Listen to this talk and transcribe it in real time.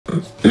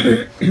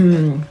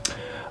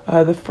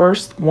The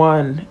first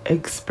one,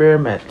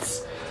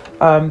 experiments.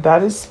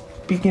 That is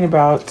speaking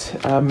about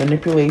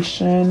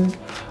manipulation,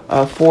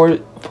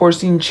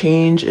 forcing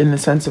change in the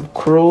sense of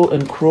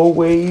cruel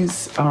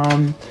ways.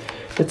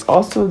 It's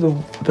also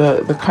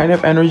the kind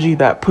of energy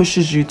that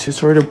pushes you to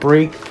sort of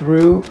break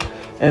through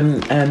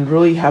and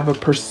really have a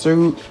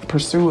pursue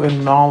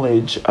and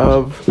knowledge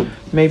of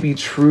maybe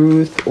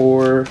truth,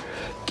 or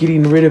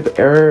getting rid of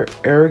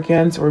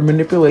arrogance or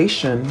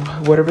manipulation,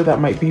 whatever that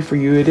might be for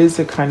you. It is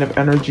a kind of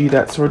energy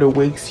that sort of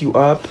wakes you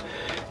up,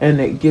 and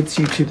it gets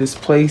you to this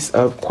place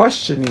of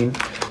questioning,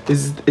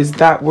 is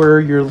that where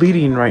you're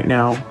leading right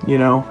now?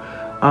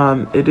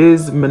 It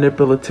is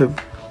manipulative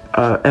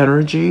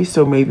energy.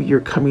 So maybe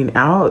you're coming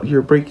out,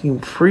 you're breaking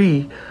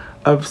free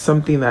of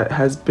something that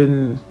has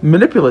been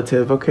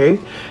manipulative. Okay.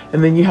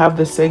 And then you have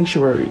the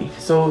sanctuary.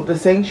 So the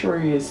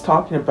sanctuary is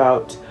talking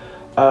about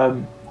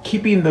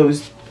keeping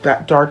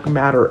that dark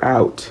matter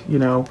out.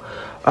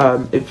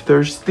 If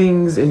there's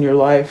things in your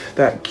life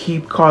that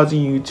keep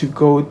causing you to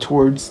go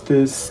towards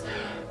this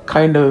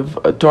kind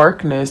of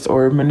darkness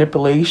or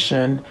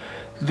manipulation,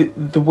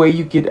 the way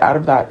you get out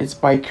of that is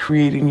by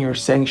creating your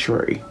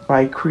sanctuary,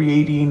 by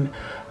creating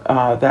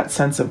that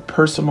sense of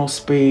personal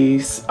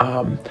space,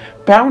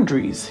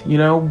 boundaries.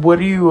 What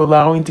are you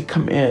allowing to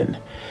come in?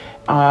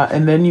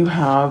 And then you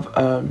have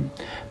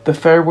the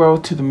farewell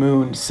to the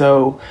moon.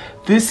 So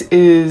this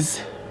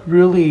is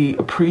really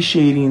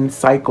appreciating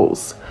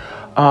cycles,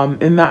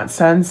 in that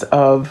sense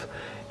of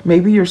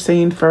maybe you're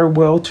saying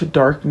farewell to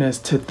darkness,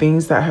 to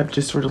things that have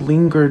just sort of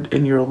lingered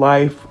in your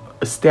life,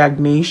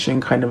 stagnation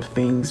kind of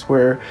things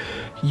where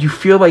you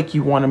feel like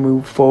you want to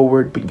move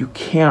forward, but you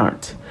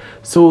can't.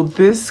 So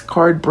this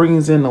card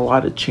brings in a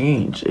lot of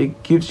change.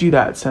 It gives you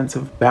that sense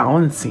of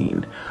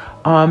balancing,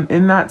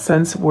 in that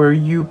sense where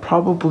you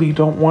probably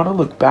don't want to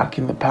look back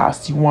in the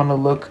past. You want to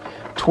look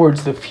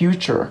towards the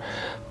future.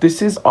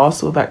 This is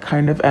also that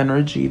kind of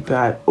energy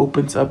that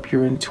opens up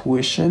your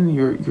intuition,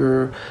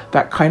 your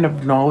that kind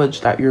of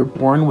knowledge that you're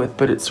born with,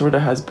 but it sort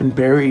of has been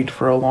buried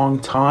for a long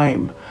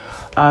time.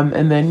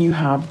 And then you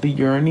have the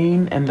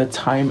yearning and the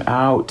time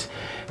out.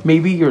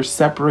 Maybe you're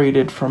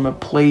separated from a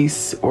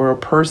place or a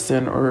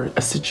person or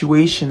a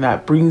situation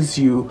that brings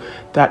you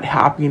that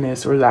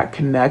happiness or that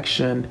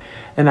connection.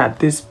 And at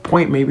this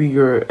point, maybe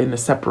you're in a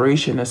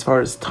separation as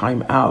far as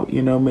time out,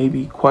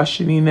 maybe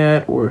questioning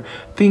it or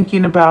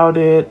thinking about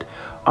it.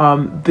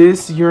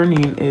 This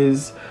yearning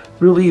is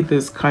really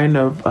this kind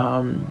of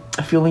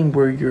feeling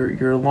where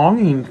you're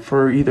longing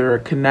for either a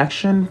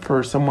connection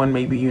for someone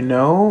maybe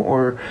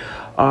or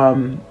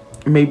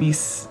maybe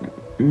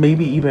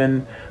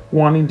even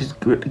wanting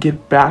to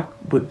get back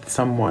with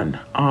someone.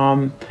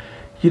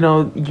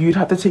 You'd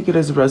have to take it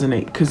as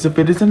resonate, because if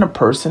it isn't a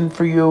person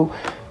for you,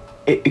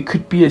 it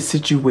could be a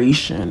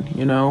situation.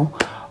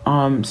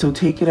 So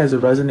take it as it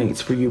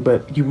resonates for you,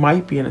 but you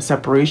might be in a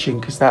separation,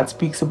 because that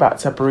speaks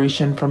about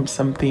separation from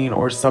something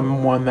or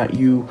someone that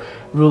you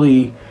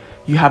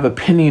have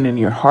opinion in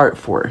your heart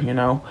for.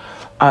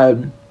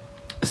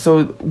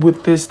 So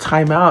with this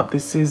time out,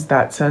 this is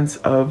that sense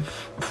of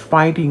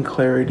finding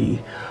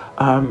clarity,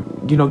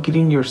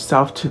 getting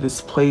yourself to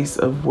this place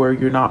of where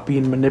you're not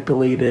being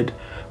manipulated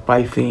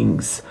by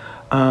things.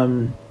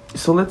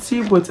 So let's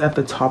see what's at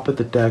the top of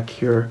the deck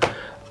here.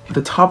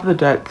 The top of the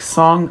deck,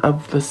 Song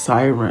of the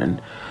Siren.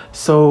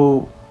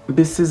 So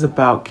this is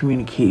about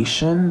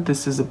communication.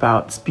 This is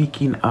about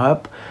speaking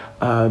up.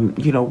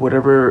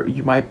 Whatever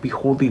you might be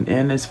holding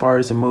in as far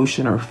as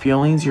emotion or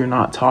feelings you're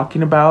not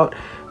talking about.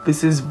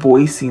 This is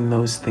voicing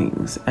those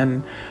things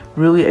and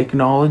really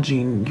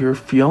acknowledging your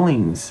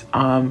feelings.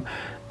 And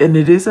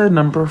it is a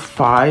number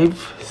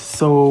 5.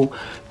 So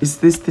is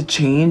this the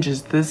change?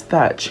 Is this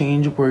that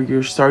change where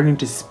you're starting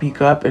to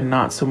speak up and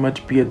not so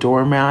much be a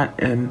doormat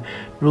and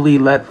really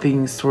let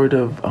things sort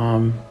of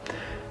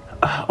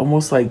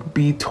almost like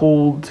be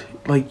told,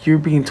 like you're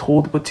being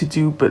told what to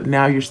do, but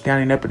now you're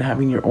standing up and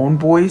having your own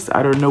voice?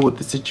 I don't know what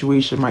the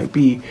situation might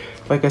be.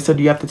 Like I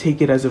said, you have to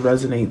take it as it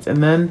resonates.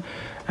 And then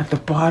at the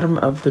bottom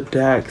of the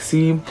deck,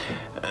 see,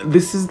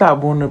 this is that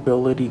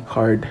vulnerability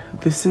card.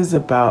 This is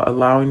about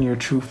allowing your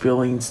true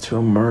feelings to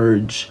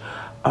emerge.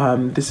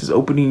 This is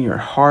opening your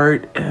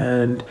heart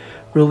and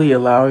really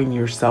allowing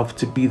yourself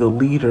to be the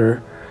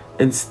leader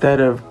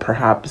instead of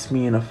perhaps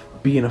being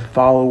a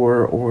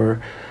follower,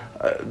 or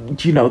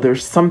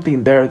there's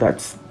something there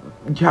that's,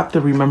 you have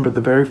to remember the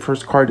very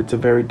first card, it's a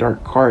very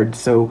dark card.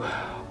 So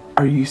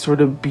are you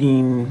sort of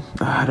being,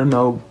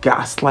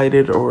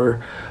 gaslighted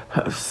or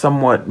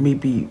somewhat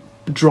maybe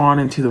drawn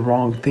into the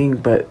wrong thing?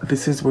 But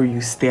this is where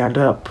you stand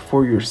up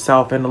for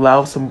yourself and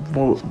allow some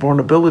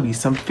vulnerability,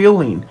 some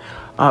feeling,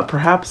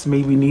 perhaps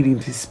maybe needing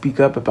to speak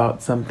up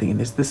about something.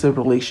 Is this a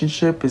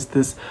relationship? Is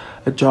this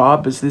a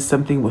job? Is this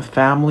something with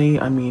family?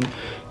 I mean,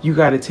 you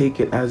got to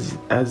take it as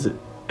it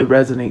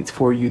resonates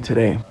for you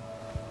today.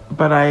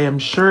 But I am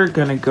sure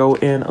gonna go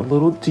in a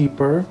little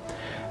deeper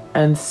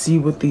and see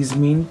what these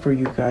mean for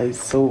you guys.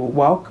 So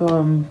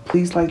welcome.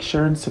 Please like,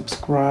 share, and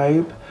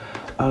subscribe.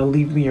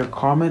 leave me your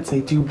comments. I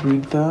do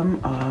read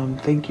them.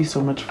 Thank you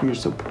so much for your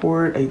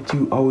support. I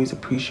do always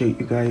appreciate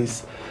you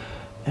guys.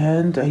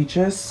 And I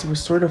just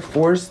was sort of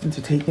forced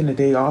into taking a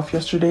day off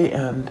yesterday,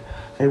 and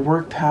I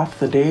worked half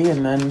the day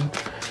and then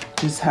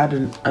just had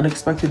an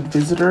unexpected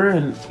visitor.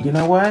 And you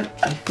know what?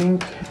 I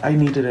think I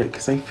needed it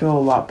because I feel a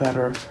lot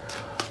better.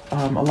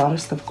 A lot of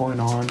stuff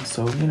going on.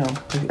 So, you know,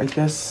 I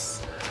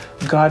guess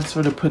God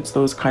sort of puts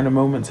those kind of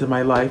moments in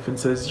my life and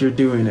says, you're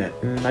doing it.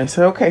 And I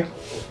said, okay,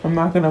 I'm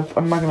not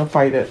gonna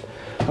fight it.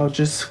 I'll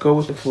just go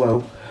with the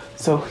flow.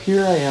 So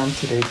here I am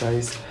today,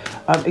 guys.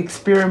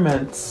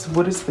 Experiments.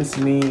 What does this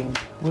mean?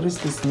 What does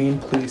this mean,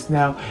 please?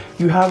 Now,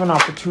 you have an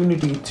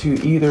opportunity to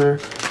either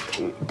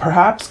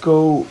perhaps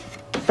go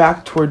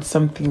back towards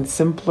something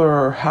simpler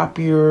or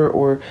happier,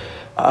 or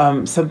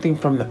something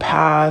from the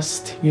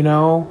past, you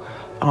know,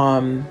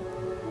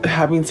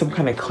 having some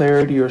kind of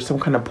clarity or some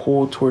kind of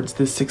pull towards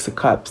the Six of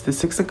Cups. The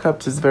Six of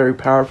Cups is very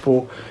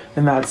powerful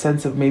in that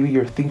sense of maybe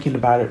you've been thinking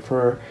about it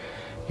for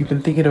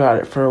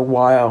a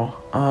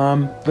while.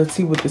 Let's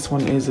see what this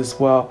one is as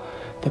well.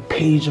 The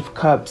Page of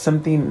Cups.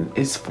 Something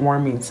is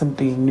forming,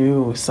 something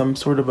new, some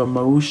sort of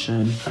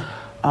emotion.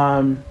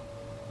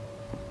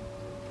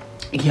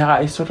 Yeah,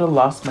 I sort of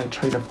lost my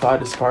train of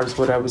thought as far as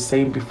what I was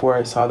saying before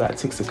I saw that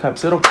Six of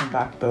Cups. It'll come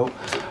back though.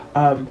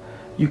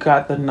 You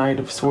got the Knight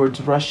of Swords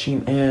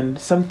rushing in.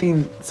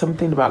 Something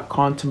about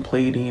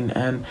contemplating,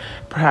 and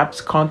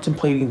perhaps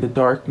contemplating the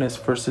darkness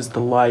versus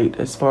the light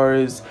as far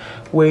as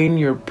weighing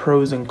your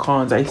pros and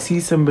cons. I see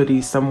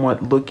somebody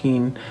somewhat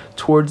looking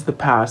towards the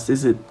past.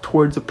 Is it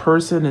towards a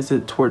person? Is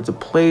it towards a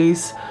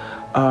place,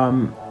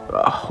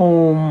 a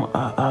home,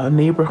 a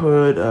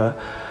neighborhood,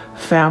 a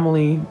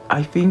family?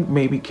 I think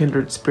maybe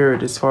kindred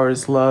spirit as far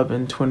as love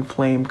and twin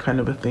flame kind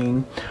of a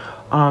thing.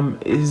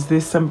 Is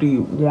this somebody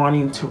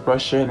wanting to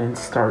rush in and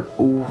start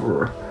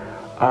over,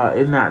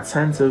 in that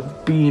sense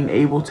of being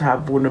able to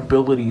have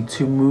vulnerability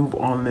to move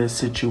on this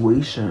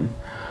situation?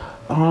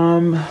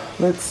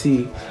 Let's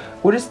see.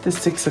 What is the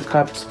Six of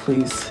Cups,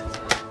 please?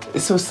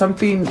 So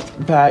something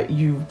that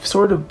you've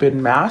sort of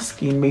been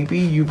masking. Maybe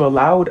you've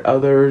allowed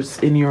others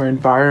in your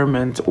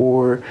environment,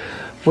 or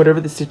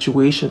whatever the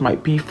situation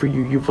might be for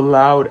you, you've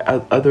allowed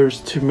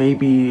others to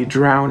maybe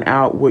drown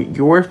out what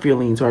your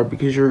feelings are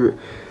because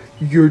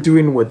you're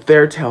doing what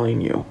they're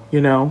telling you,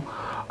 you know?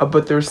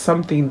 But there's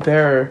something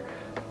there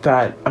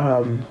that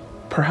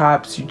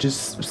perhaps you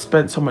just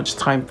spent so much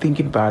time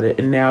thinking about it,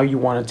 and now you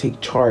want to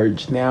take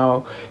charge.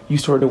 Now you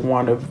sort of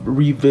want to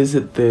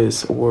revisit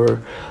this,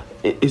 or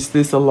is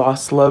this a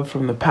lost love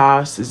from the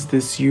past? Is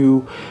this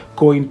you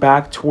going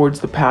back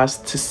towards the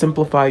past to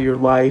simplify your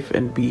life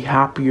and be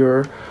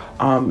happier?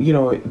 You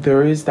know,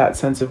 there is that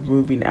sense of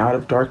moving out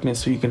of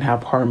darkness so you can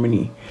have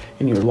harmony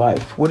in your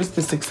life. What is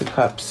the Six of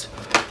Cups?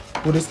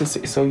 What is this?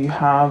 So you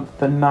have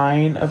the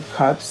Nine of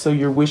Cups. So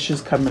your wish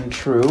is coming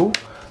true.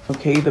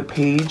 Okay, the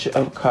Page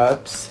of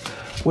Cups.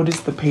 What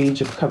is the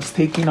Page of Cups?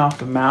 Taking off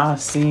the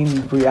mask,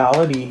 seeing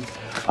reality.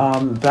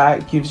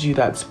 That gives you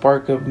that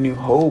spark of new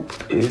hope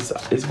is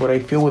what I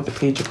feel with the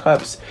Page of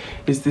Cups.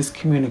 Is this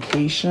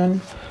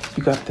communication?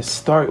 You got the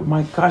Star. Oh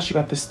my gosh, you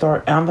got the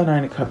Star and the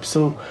Nine of Cups.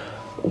 So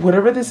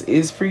whatever this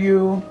is for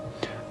you,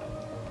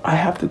 I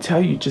have to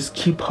tell you, just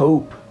keep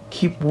hope.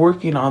 Keep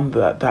working on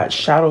that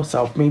shadow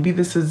self. Maybe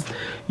this is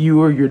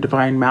you or your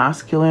divine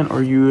masculine,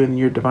 or you and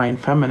your divine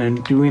feminine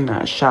doing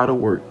that shadow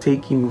work,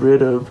 getting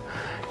rid of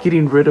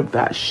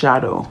that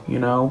shadow, you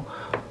know,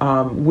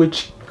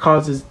 which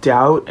causes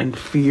doubt and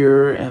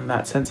fear and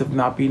that sense of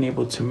not being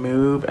able to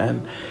move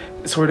and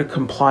sort of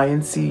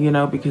compliancy, you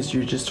know, because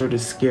you're just sort of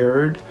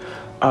scared.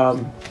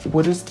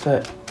 What is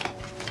the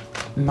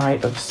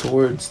Knight of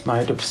Swords?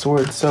 Knight of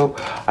Swords. So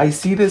I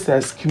see this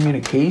as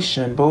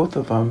communication, both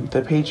of them,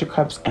 the Page of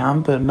Cups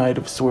and the Knight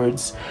of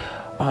Swords.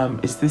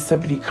 Is this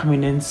somebody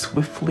coming in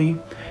swiftly?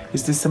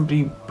 Is this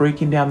somebody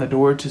breaking down the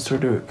door to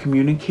sort of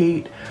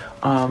communicate?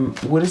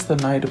 What is the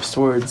Knight of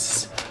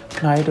Swords?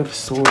 Knight of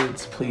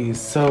Swords,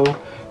 please. So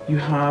you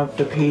have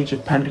the Page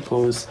of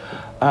Pentacles.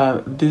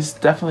 This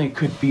definitely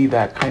could be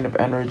that kind of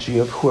energy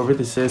of whoever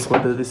this is,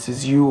 whether this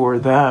is you or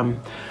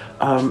them.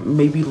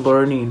 Maybe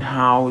learning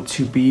how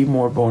to be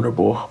more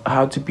vulnerable,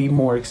 how to be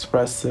more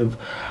expressive,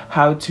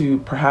 how to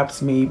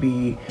perhaps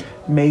maybe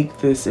make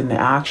this an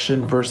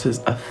action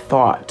versus a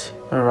thought,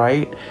 all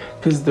right?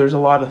 Because there's a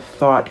lot of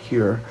thought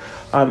here.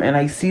 And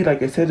I see,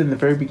 like I said in the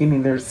very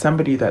beginning, there's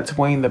somebody that's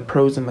weighing the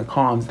pros and the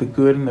cons, the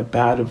good and the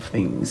bad of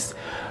things.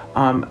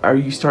 Are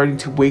you starting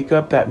to wake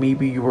up that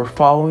maybe you were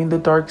following the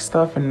dark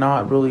stuff and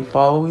not really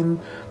following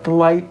the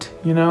light,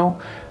 you know?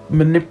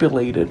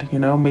 Manipulated, you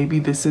know, maybe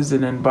this is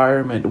an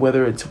environment,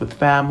 whether it's with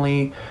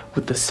family,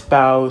 with the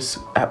spouse,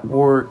 at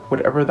work,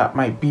 whatever that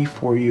might be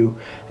for you.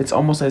 It's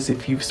almost as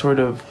if you've sort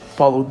of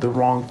followed the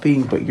wrong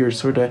thing, but you're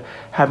sort of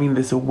having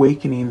this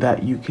awakening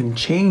that you can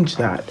change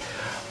that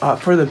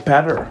for the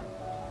better.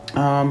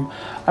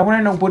 I want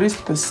to know, what is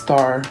the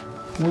Star?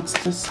 What's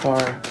the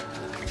Star?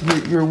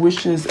 your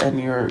wishes and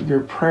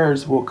your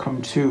prayers will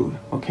come true,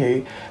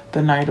 okay?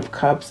 The Knight of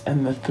Cups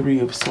and the Three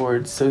of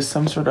Swords. So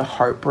some sort of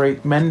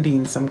heartbreak,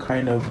 mending some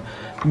kind of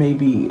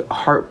maybe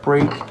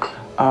heartbreak.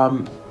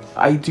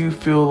 I do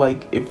feel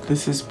like if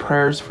this is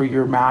prayers for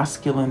your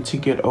masculine to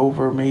get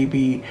over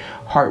maybe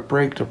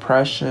heartbreak,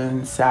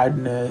 depression,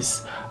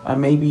 sadness,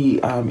 maybe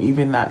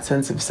even that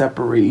sense of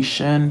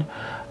separation,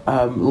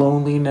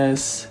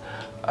 loneliness,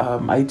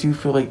 I do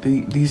feel like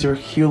these are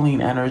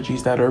healing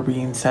energies that are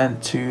being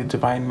sent to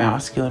divine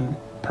masculine,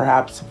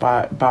 perhaps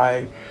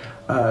by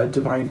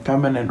divine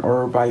feminine,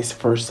 or vice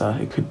versa.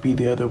 It could be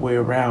the other way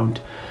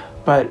around.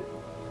 But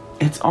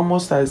it's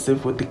almost as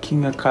if with the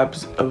King of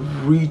Cups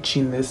of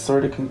reaching this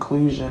sort of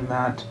conclusion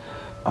that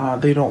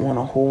they don't want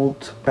to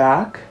hold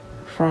back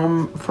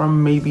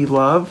from maybe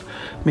love.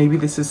 Maybe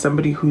this is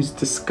somebody who's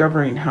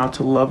discovering how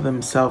to love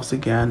themselves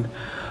again.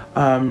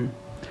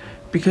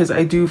 Because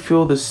I do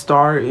feel the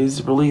star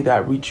is really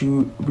that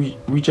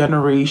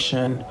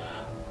regeneration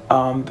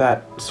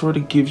that sort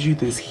of gives you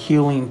this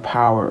healing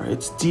power.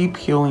 It's deep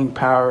healing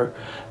power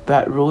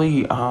that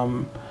really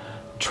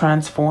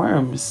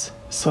transforms.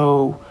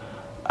 So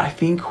I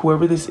think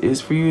whoever this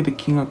is for you, the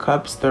King of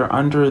Cups, they're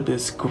under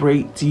this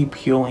great deep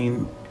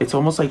healing. It's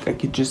almost like I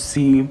could just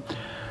see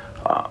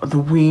the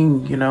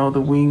wing,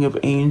 the wing of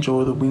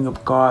angel, the wing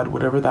of God,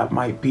 whatever that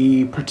might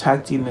be,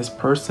 protecting this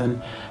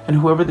person. And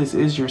whoever this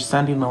is, you're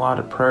sending a lot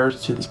of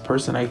prayers to this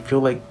person. I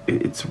feel like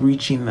it's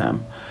reaching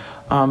them.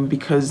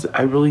 Because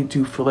I really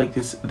do feel like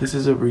this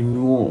is a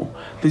renewal.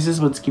 This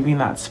is what's giving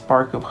that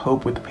spark of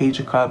hope with the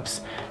Page of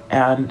Cups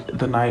and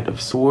the Knight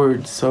of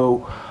Swords.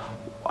 So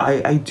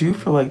I do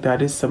feel like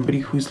that is somebody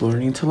who's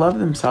learning to love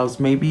themselves.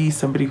 Maybe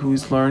somebody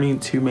who's learning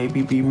to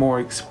maybe be more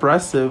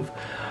expressive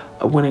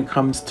when it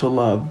comes to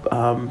love.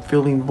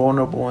 Feeling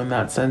vulnerable in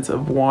that sense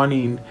of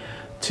wanting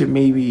to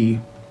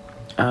maybe,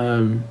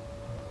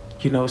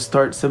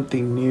 start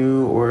something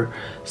new or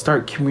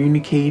start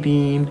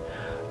communicating.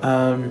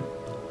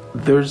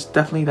 There's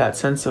definitely that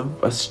sense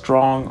of a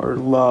strong or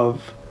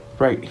love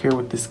right here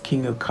with this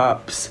King of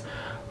Cups.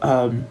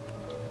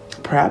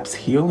 Perhaps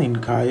healing,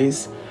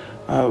 guys.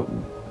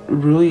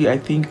 Really, I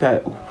think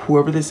that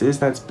whoever this is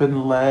that's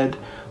been led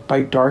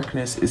by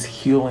darkness is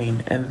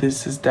healing. And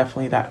this is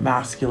definitely that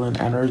masculine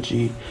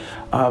energy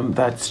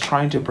that's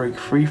trying to break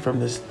free from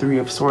this Three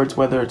of Swords,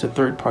 whether it's a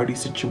third-party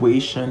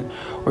situation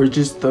or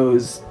just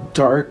those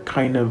dark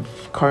kind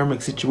of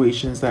karmic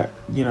situations that,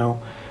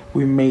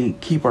 we may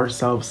keep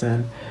ourselves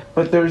in.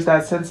 But there's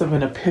that sense of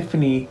an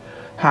epiphany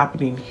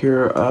happening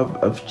here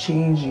of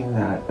changing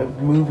that,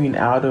 of moving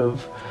out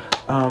of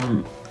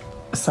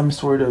some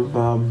sort of,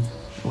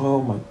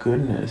 oh my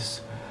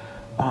goodness,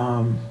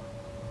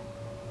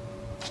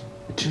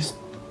 just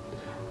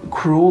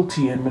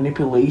cruelty and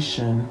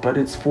manipulation, but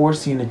it's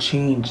forcing a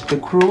change. The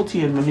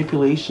cruelty and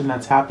manipulation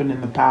that's happened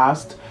in the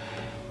past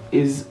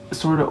is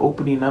sort of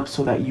opening up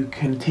so that you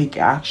can take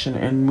action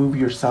and move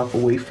yourself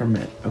away from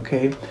it,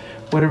 okay?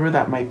 Whatever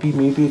that might be.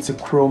 Maybe it's a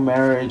cruel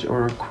marriage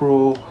or a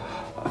cruel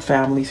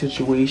family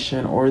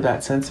situation, or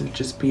that sense of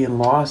just being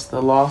lost,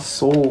 the lost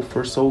soul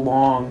for so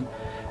long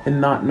and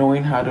not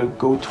knowing how to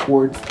go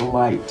towards the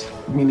light.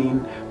 Meaning,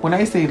 when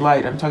I say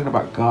light, I'm talking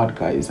about God,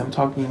 guys. I'm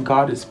talking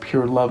God is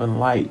pure love and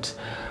light.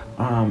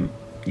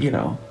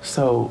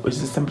 So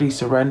is this somebody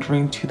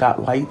surrendering to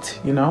that light,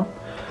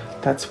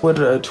 That's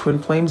what twin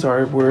flames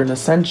are. We're in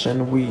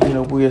ascension.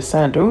 We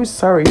ascend. Oh,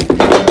 sorry.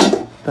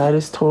 That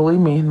is totally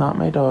me, not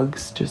my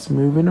dogs. Just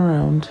moving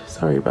around.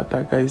 Sorry about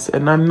that, guys.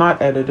 And I'm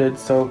not edited,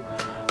 so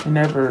I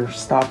never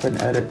stop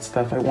and edit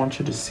stuff. I want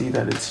you to see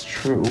that it's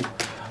true.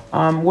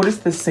 What is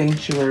the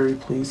sanctuary,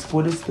 please?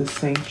 What is the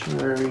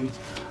sanctuary?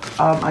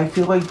 I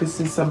feel like this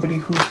is somebody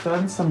who's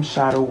done some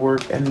shadow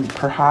work and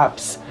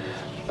perhaps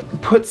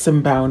put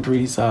some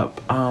boundaries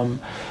up.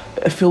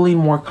 Feeling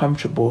more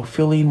comfortable,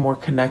 feeling more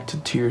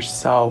connected to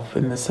yourself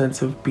in the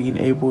sense of being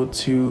able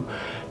to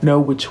know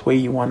which way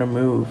you want to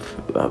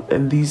move.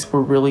 And these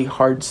were really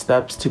hard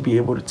steps to be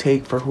able to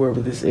take for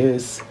whoever this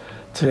is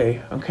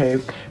today, okay?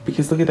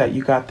 Because look at that.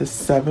 You got the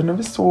Seven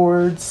of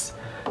Swords,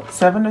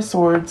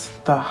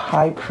 the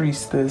High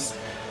Priestess.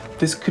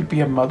 This could be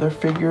a mother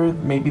figure.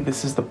 Maybe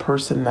this is the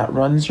person that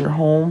runs your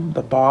home,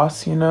 the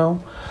boss,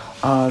 and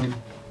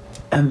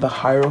the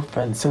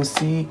Hierophant. So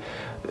see,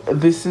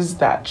 this is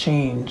that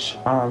change.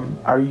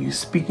 Are you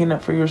speaking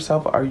up for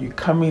yourself? Are you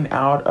coming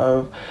out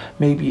of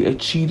maybe a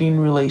cheating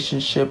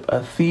relationship,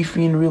 a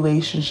thieving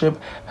relationship?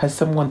 Has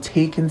someone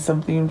taken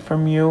something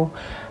from you?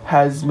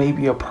 Has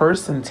maybe a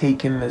person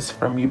taken this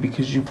from you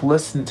because you've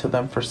listened to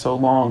them for so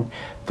long?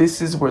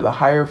 This is where the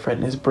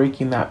Hierophant is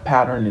breaking that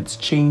pattern. It's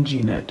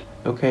changing it,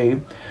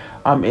 okay?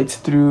 It's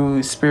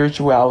through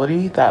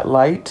spirituality, that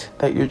light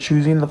that you're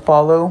choosing to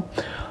follow.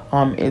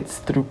 It's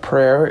through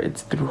prayer.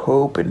 It's through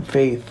hope and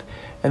faith.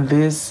 And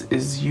this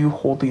is you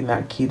holding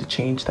that key to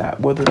change that,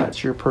 whether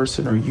that's your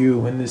person or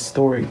you in this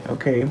story,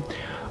 okay?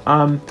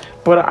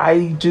 But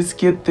I just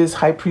get this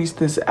High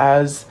Priestess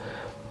as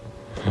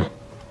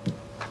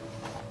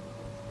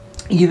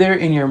either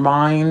in your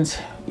mind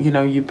you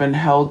know, you've been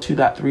held to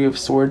that Three of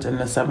Swords and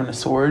the Seven of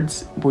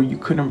Swords where you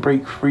couldn't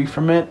break free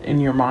from it in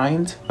your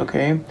mind,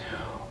 okay?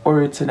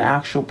 Or it's an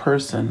actual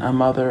person, a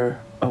mother,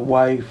 a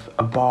wife,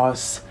 a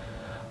boss,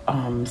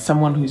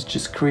 someone who's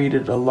just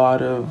created a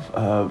lot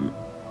of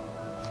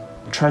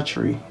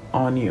treachery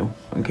on you,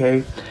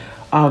 okay?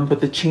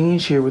 But the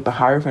change here with the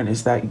Hierophant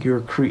is that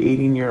you're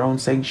creating your own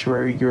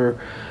sanctuary. You're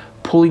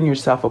pulling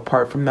yourself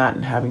apart from that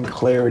and having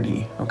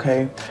clarity,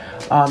 okay?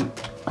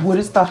 What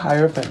is the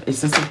Hierophant?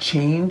 Is this a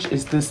change?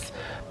 Is this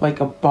like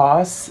a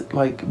boss,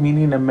 like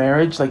meaning a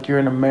marriage? Like you're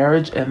in a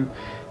marriage and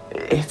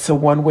it's a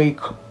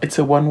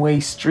one-way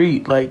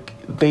street. Like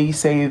they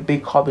say, they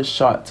call the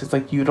shots. It's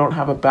like you don't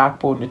have a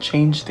backbone to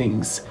change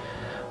things.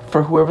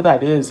 For whoever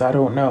that is, I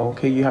don't know.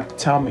 Okay, you have to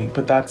tell me.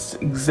 But that's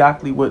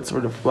exactly what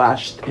sort of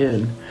flashed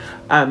in.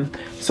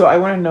 So I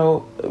want to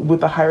know, with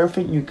the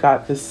Hierophant, you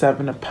got the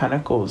Seven of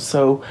Pentacles.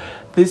 So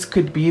this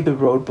could be the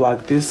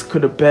roadblock. This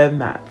could have been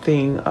that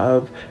thing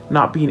of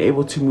not being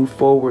able to move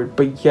forward.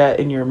 But yet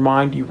in your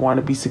mind, you want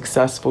to be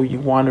successful. You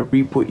want to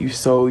reap what you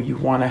sow. You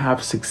want to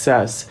have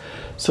success.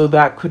 So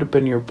that could have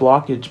been your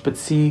blockage. But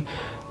see,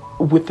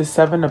 with the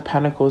Seven of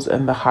Pentacles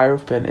and the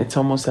Hierophant, it's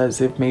almost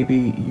as if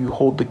maybe you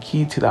hold the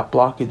key to that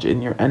blockage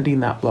and you're ending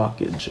that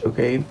blockage,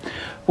 okay?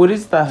 What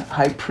is the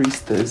High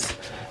Priestess?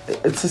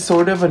 It's a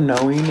sort of a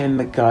knowing in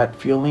the gut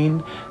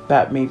feeling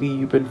that maybe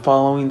you've been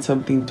following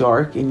something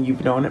dark and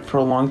you've known it for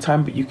a long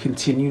time, but you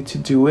continue to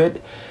do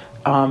it.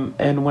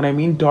 And when I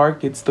mean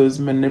dark, it's those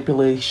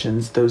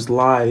manipulations, those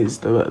lies,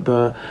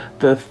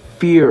 the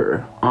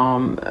fear,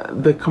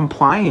 the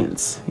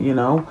compliance, you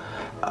know?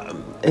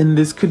 And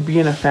this could be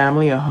in a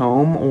family, a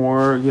home,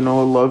 or, you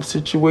know, a love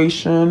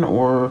situation,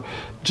 or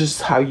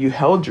just how you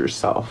held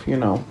yourself, you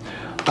know.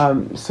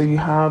 So you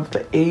have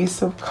the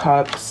Ace of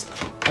Cups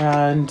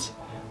and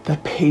the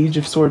Page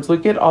of Swords.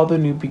 Look at all the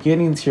new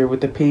beginnings here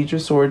with the Page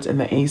of Swords and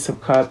the Ace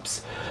of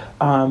Cups.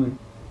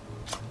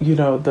 You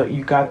know,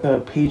 you got the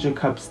Page of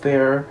Cups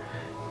there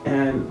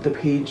and the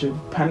Page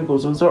of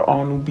Pentacles. Those are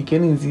all new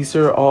beginnings. These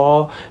are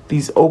all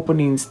these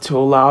openings to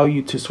allow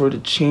you to sort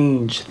of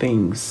change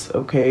things,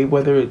 okay?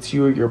 Whether it's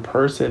you or your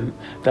person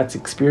that's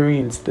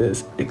experiencing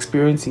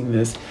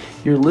this,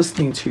 you're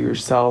listening to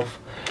yourself.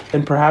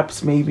 And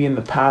perhaps maybe in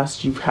the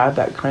past you've had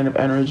that kind of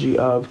energy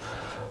of,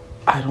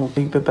 I don't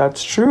think that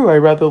that's true. I'd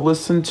rather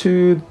listen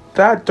to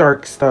that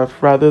dark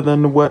stuff rather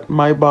than what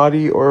my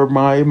body or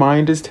my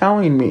mind is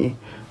telling me.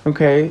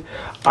 Okay,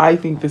 I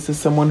think this is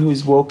someone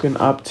who's woken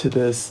up to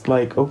this,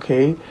 like,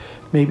 okay,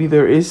 maybe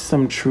there is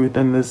some truth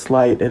in this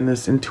light and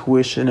this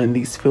intuition and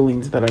these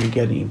feelings that I'm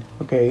getting.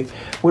 Okay,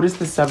 what is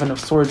the Seven of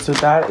Swords? So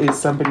that is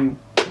somebody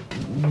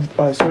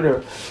sort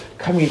of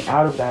coming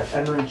out of that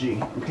energy.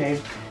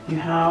 Okay, you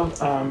have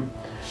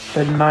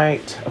the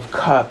Knight of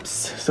Cups.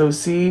 So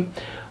see,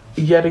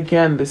 yet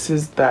again, this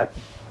is that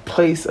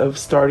place of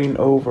starting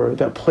over,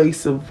 that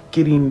place of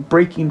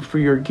breaking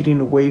free or getting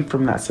away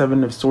from that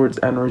Seven of Swords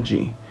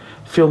energy,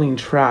 feeling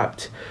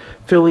trapped,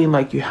 feeling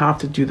like you have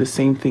to do the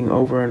same thing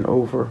over and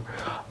over.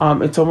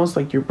 It's almost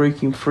like you're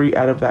breaking free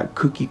out of that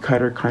cookie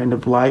cutter kind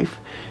of life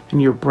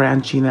and you're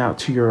branching out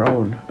to your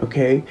own,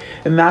 okay?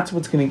 And that's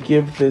what's going to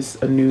give this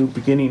a new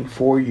beginning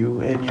for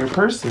you and your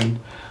person.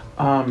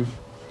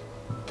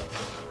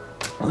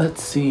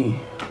 Let's see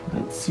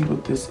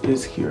what this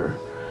is here.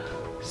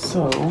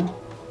 So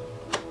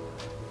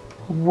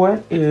I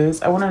want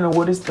to know,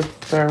 what is the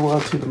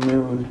Farewell to the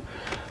Moon?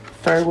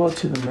 Farewell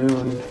to the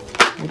Moon.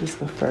 What is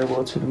the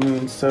Farewell to the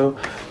Moon? So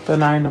the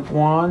Nine of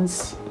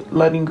Wands,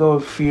 letting go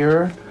of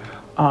fear.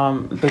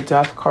 The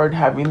Death card,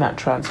 having that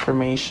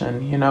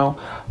transformation, you know.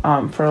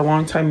 For a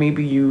long time,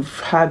 maybe you've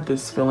had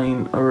this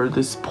feeling or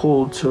this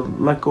pull to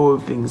let go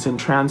of things and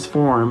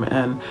transform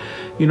and,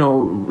 you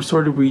know,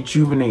 sort of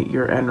rejuvenate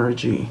your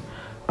energy.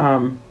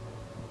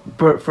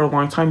 But for a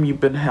long time, you've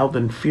been held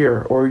in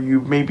fear, or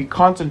you maybe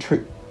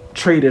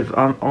concentrated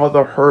on all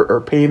the hurt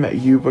or pain that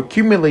you've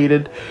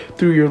accumulated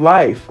through your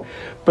life.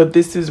 But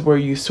this is where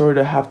you sort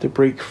of have to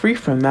break free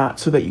from that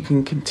so that you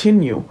can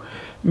continue.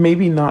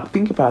 Maybe not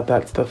think about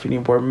that stuff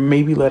anymore.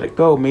 Maybe let it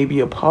go. Maybe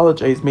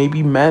apologize.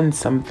 Maybe mend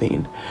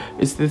something.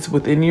 Is this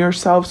within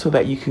yourself so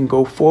that you can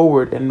go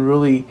forward and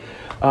really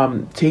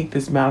take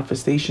this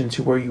manifestation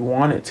to where you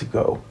want it to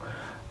go?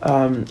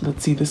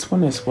 Let's see, this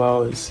one as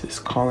well is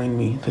calling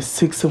me. The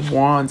Six of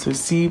Wands. So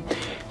see,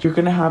 you're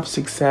going to have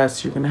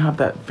success. You're going to have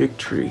that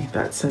victory,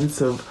 that sense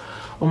of,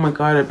 oh my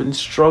God, I've been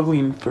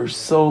struggling for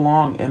so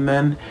long. And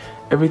then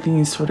everything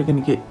is sort of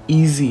going to get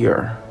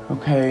easier.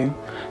 Okay.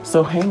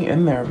 So hang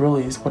in there,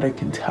 really, is what I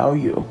can tell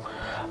you.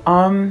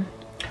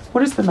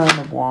 What is the Nine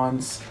of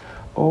Wands?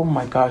 Oh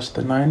my gosh,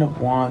 the Nine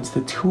of Wands,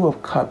 the Two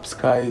of Cups,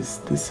 guys.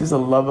 This is a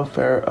love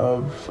affair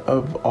of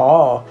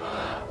awe.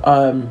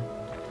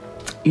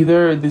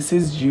 Either this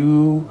is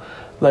you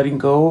letting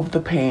go of the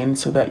pain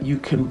so that you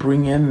can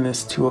bring in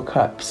this Two of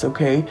Cups,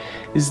 okay?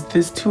 Is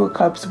this Two of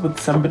Cups with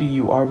somebody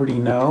you already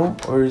know?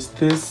 Or is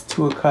this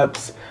Two of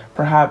Cups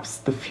perhaps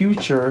the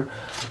future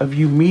of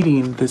you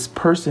meeting this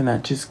person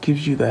that just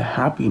gives you the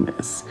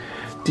happiness?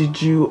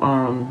 Did you,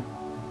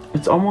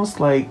 it's almost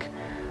like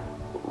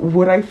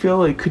what I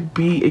feel it could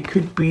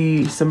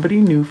be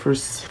somebody new for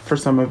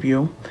some of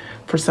you.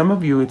 For some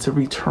of you, it's a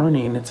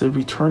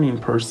returning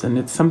person.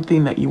 It's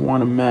something that you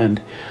want to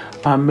mend.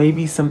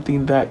 Maybe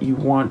something that you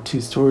want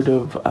to sort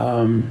of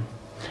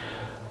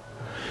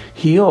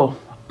heal.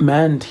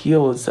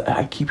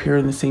 I keep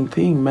hearing the same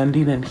thing,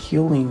 mending and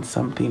healing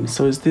something.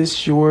 So is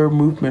this your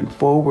movement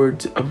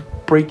forward of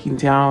breaking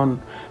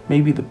down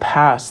maybe the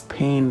past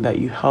pain that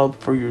you held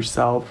for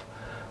yourself?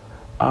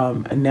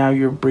 And now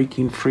you're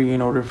breaking free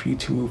in order for you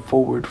to move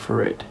forward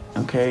for it,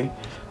 okay?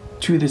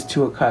 To this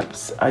Two of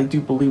Cups, I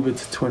do believe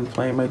it's a twin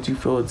flame. I do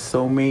feel it's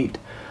soulmate.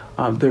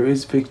 There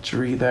is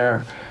victory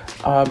there.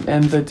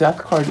 And the Death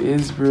card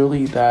is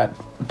really that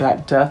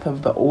death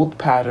of the old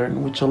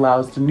pattern, which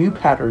allows the new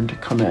pattern to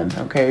come in,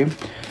 okay?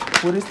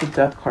 What is the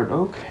Death card?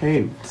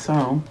 Okay,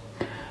 so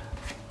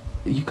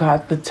you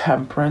got the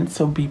Temperance,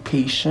 so be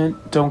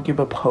patient. Don't give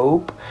up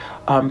hope.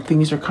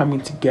 Things are coming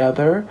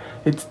together.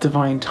 It's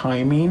divine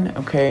timing,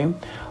 okay?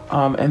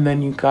 And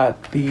then you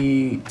got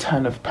the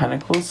Ten of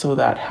Pentacles, so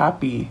that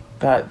happy,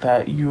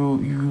 that you'll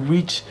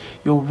reach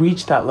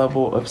that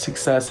level of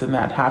success and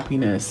that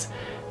happiness.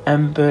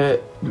 And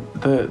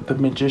the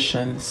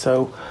Magician,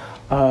 so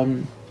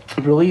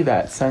really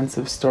that sense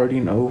of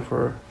starting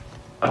over,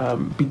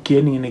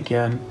 beginning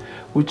again,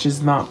 which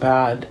is not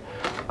bad.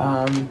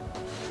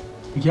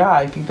 Yeah,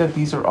 I think that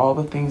these are all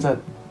the things that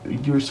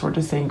you're sort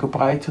of saying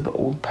goodbye to the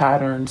old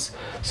patterns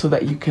so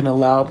that you can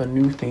allow the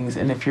new things.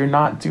 And if you're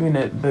not doing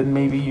it, then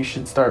maybe you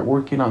should start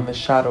working on the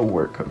shadow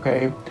work,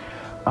 okay?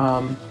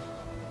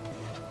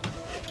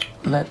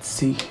 Let's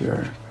see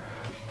here.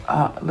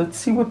 Let's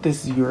see what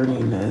this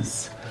yearning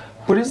is.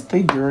 What is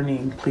the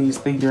yearning, please?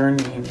 The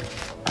yearning.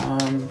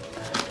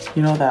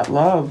 You know, that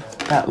love,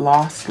 that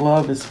lost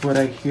love is what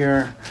I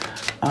hear.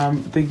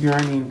 The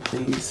yearning,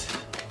 please.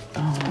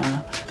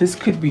 This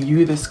could be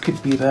you, this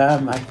could be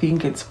them. I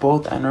think it's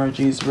both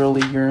energies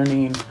really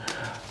yearning.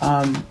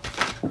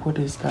 What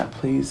is that,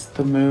 please?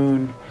 The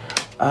Moon.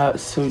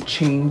 So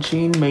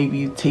changing,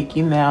 maybe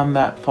taking down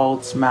that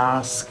false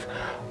mask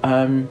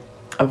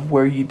of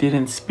where you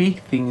didn't speak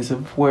things,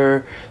 of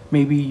where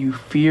maybe you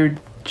feared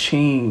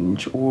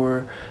change,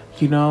 or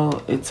you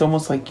know, it's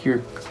almost like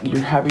you're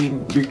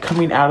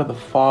coming out of the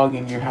fog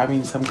and you're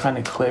having some kind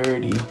of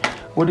clarity.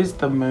 What is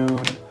the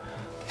Moon?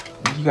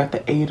 You got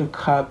the Eight of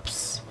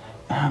Cups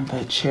and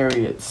the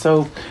Chariot.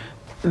 So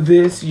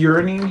this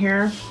yearning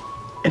here,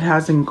 it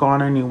hasn't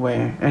gone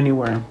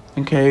anywhere,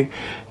 okay?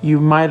 You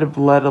might have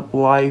led a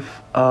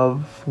life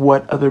of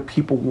what other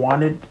people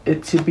wanted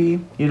it to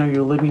be. You know,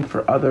 you're living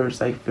for others,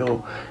 I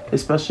feel,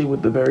 especially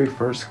with the very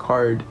first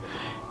card,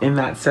 in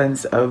that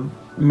sense of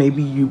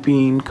maybe you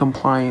being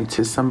compliant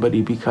to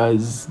somebody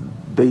because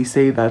they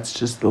say that's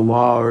just the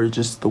law or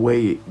just the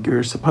way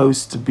you're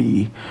supposed to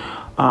be.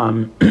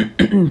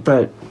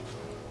 But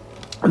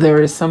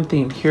there is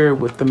something here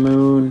with the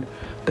Moon,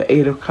 the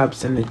Eight of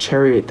Cups, and the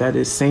Chariot that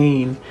is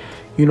saying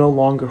you no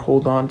longer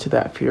hold on to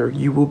that fear.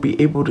 You will be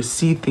able to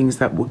see things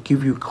that will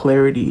give you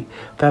clarity,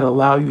 that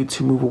allow you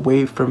to move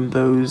away from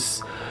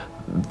those,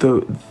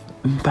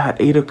 that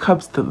Eight of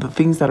Cups, the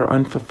things that are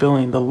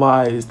unfulfilling, the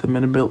lies, the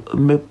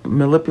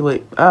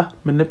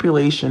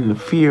manipulation, the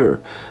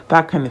fear,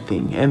 that kind of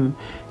thing. And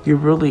you're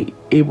really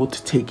able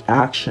to take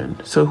action.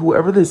 So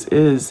whoever this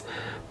is,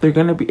 they're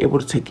going to be able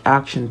to take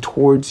action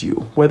towards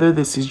you, whether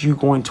this is you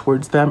going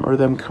towards them or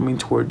them coming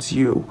towards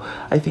you.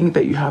 I think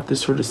that you have to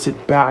sort of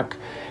sit back,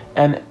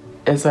 and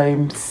as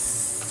I'm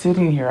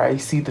sitting here, I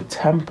see the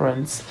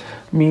Temperance,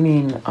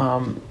 meaning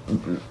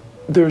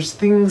there's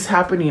things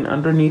happening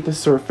underneath the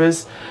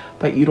surface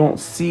that you don't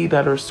see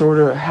that are sort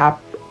of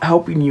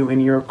helping you in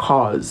your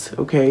cause,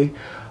 okay?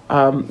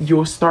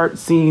 You'll start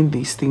seeing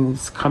these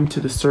things come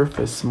to the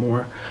surface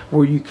more,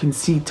 where you can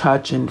see,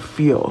 touch, and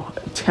feel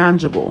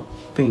tangible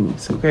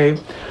things, okay?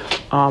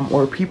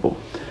 Or people.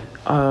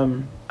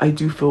 I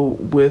do feel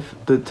with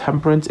the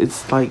Temperance,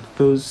 it's like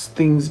those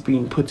things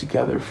being put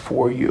together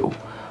for you,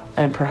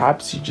 and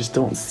perhaps you just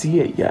don't see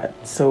it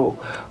yet. So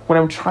what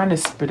I'm trying to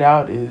spit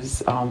out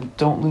is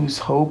don't lose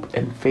hope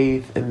and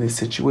faith in this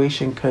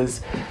situation, because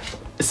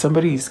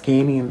somebody's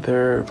gaining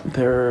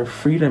their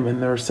freedom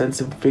and their sense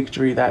of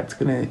victory that's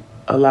going to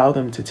allow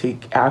them to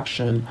take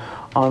action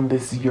on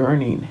this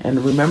yearning.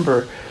 And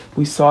remember,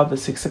 we saw the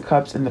Six of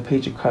Cups and the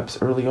Page of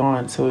Cups early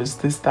on. So is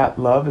this that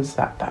love? Is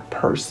that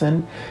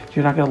person?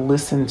 You're not going to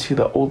listen to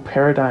the old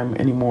paradigm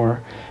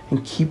anymore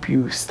and keep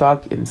you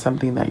stuck in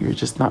something that you're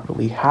just not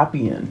really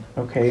happy in,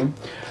 okay?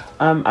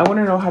 I want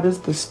to know, how does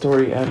this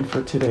story end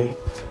for today?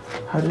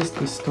 How does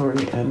this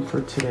story end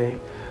for today?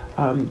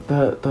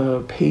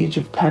 The Page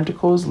of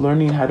Pentacles,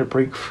 learning how to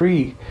break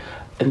free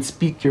and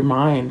speak your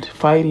mind,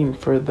 fighting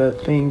for the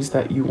things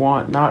that you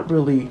want, not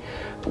really.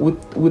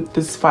 With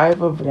this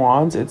Five of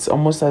Wands, it's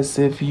almost as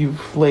if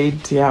you've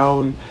laid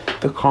down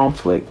the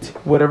conflict,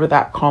 whatever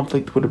that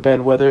conflict would have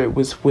been, whether it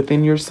was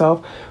within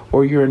yourself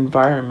or your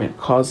environment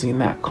causing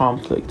that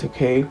conflict,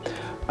 okay?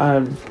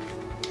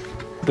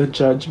 The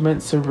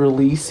Judgment, so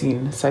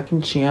releasing,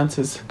 second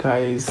chances,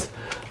 guys.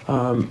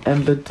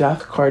 And the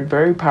death card,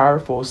 very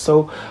powerful.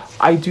 So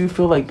I do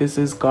feel like this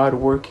is God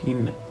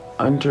working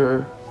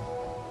under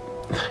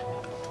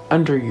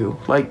you,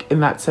 like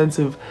in that sense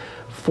of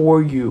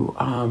for you,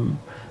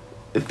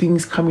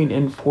 things coming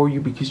in for you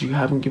because you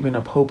haven't given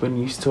up hope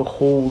and you still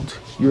hold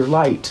your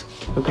light.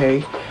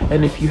 Okay,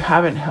 and if you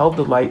haven't held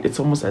the light, it's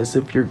almost as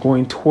if you're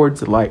going towards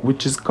the light,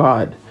 which is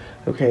God.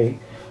 Okay,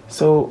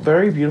 so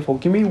very beautiful.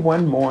 Give me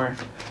one more,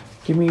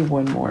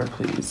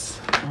 please.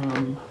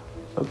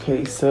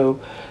 Okay, so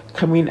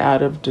coming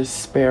out of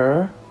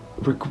despair,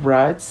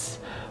 regrets,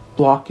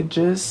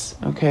 blockages,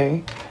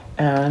 okay,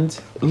 and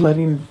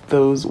letting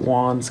those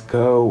wands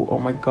go. Oh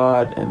my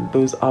God, and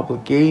those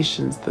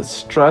obligations, the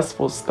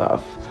stressful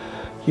stuff,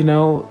 you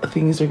know,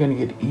 things are going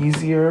to get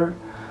easier.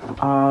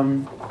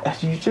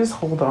 If you just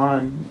hold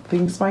on,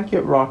 things might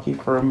get rocky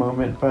for a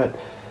moment, but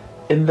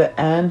in the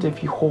end,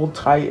 if you hold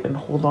tight and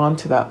hold on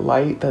to that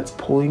light that's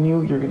pulling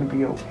you, you're going to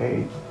be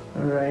okay.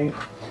 All right.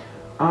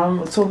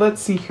 So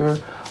let's see here.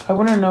 I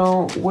want to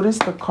know, what is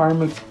the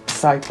karmic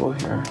cycle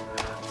here?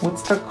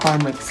 What's the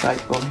karmic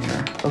cycle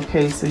here?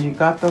 Okay, so you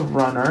got the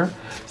runner,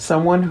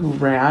 someone who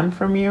ran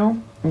from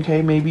you,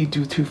 okay, maybe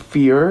due to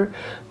fear,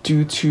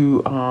 due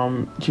to,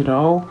 you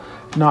know,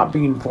 not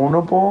being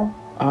vulnerable,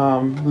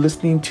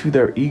 listening to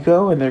their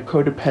ego and their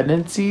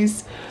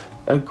codependencies.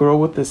 A girl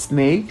with a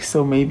snake,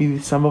 so maybe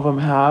some of them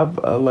have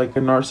like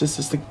a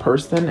narcissistic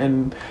person,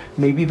 and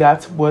maybe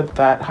that's what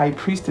that high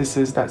priestess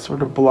is that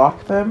sort of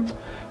blocked them.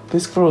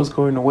 This girl is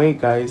going away,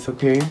 guys,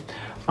 okay?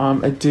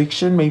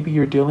 Addiction, maybe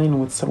you're dealing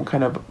with some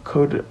kind of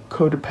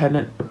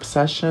codependent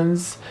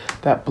obsessions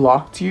that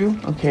blocked you,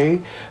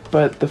 okay?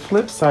 But the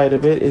flip side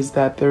of it is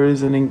that there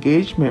is an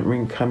engagement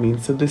ring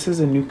coming. So this is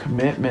a new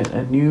commitment,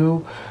 a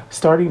new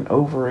starting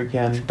over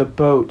again, the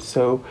boat.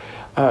 So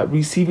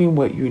receiving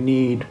what you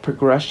need,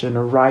 progression,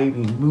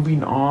 arriving,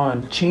 moving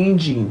on,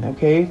 changing,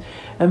 okay?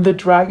 And the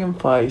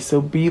dragonfly,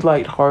 so be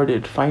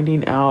lighthearted,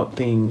 finding out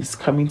things,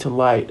 coming to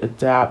light,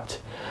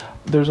 adapt.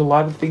 There's a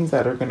lot of things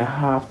that are going to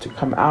have to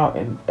come out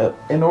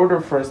in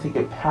order for us to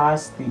get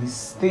past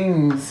these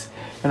things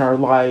in our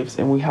lives,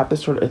 and we have to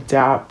sort of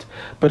adapt,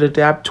 but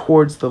adapt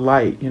towards the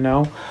light, you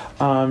know.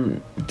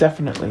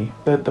 Definitely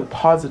the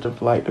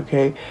positive light,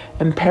 okay?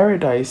 And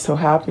paradise, so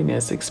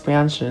happiness,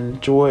 expansion,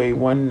 joy,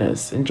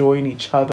 oneness, enjoying each other.